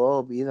from the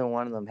Globe. Either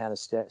one of them had a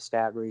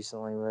stat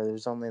recently where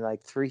there's only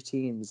like 3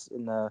 teams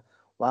in the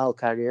wild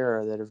card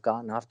era that have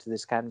gotten off to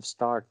this kind of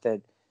start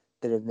that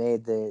have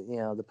made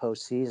the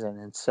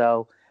postseason. And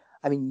so,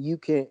 I mean, you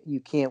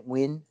can't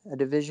win a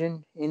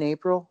division in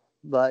April,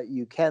 but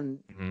you can,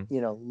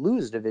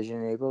 lose a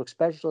division in April,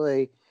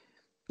 especially,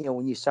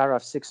 when you start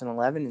off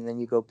 6-11 and then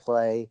you go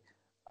play,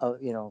 a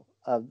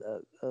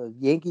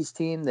Yankees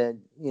team that,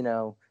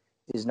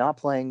 is not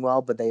playing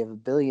well, but they have a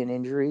billion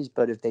injuries.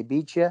 But if they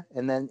beat you,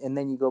 and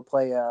then you go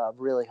play a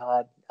really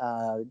hot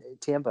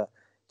Tampa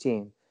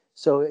team.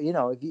 So,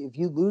 if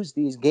you lose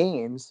these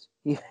games,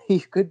 you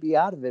could be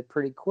out of it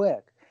pretty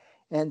quick.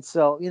 And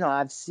so,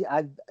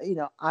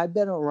 I've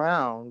been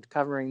around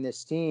covering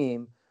this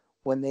team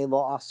when they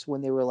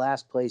were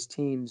last place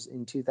teams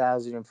in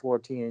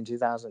 2014 and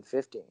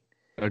 2015.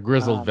 A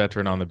grizzled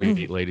veteran on the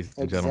beat, ladies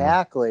and gentlemen.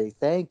 Exactly.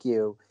 Thank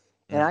you.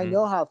 And I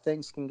know how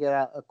things can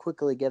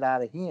quickly get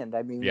out of hand.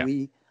 I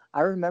mean,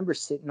 I remember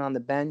sitting on the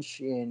bench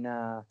in,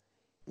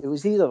 it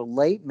was either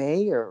late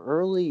May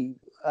or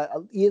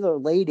either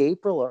late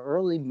April or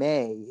early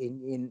May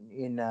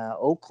in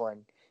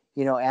Oakland,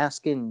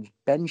 asking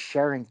Ben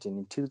Sherrington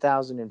in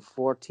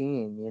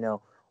 2014,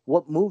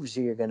 what moves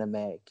are you going to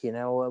make?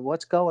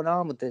 What's going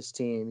on with this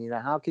team?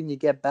 How can you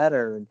get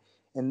better?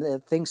 And the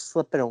things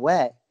slipping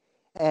away.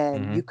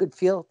 And you could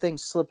feel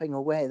things slipping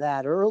away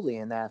that early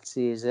in that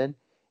season.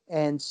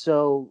 And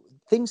so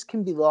things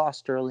can be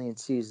lost early in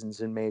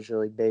seasons in Major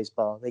League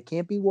Baseball. They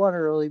can't be won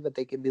early, but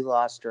they can be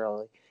lost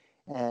early.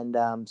 And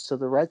so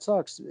the Red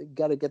Sox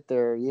got to get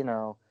their,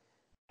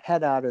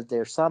 head out of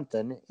there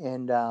something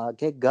and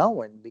get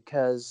going,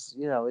 because,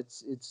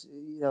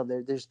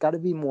 there's got to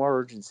be more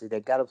urgency.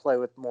 They've got to play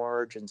with more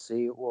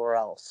urgency, or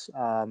else,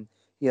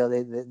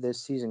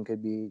 this season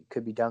could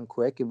be done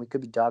quick, and we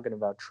could be talking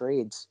about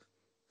trades.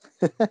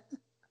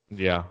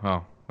 Yeah.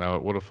 Oh,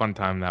 what a fun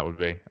time that would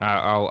be.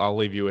 I'll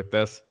leave you with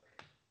this.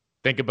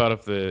 Think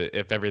about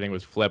if everything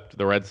was flipped,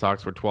 the Red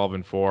Sox were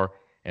 12-4,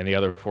 and the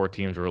other 4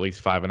 teams were at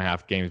least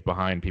 5.5 games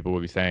behind. People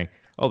would be saying,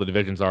 "Oh, the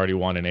division's already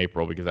won in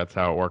April," because that's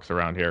how it works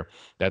around here.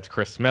 That's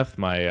Chris Smith,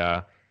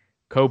 my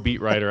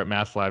co-beat writer at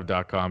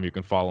MassLive.com. You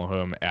can follow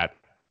him at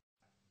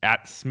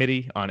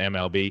Smitty on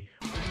MLB.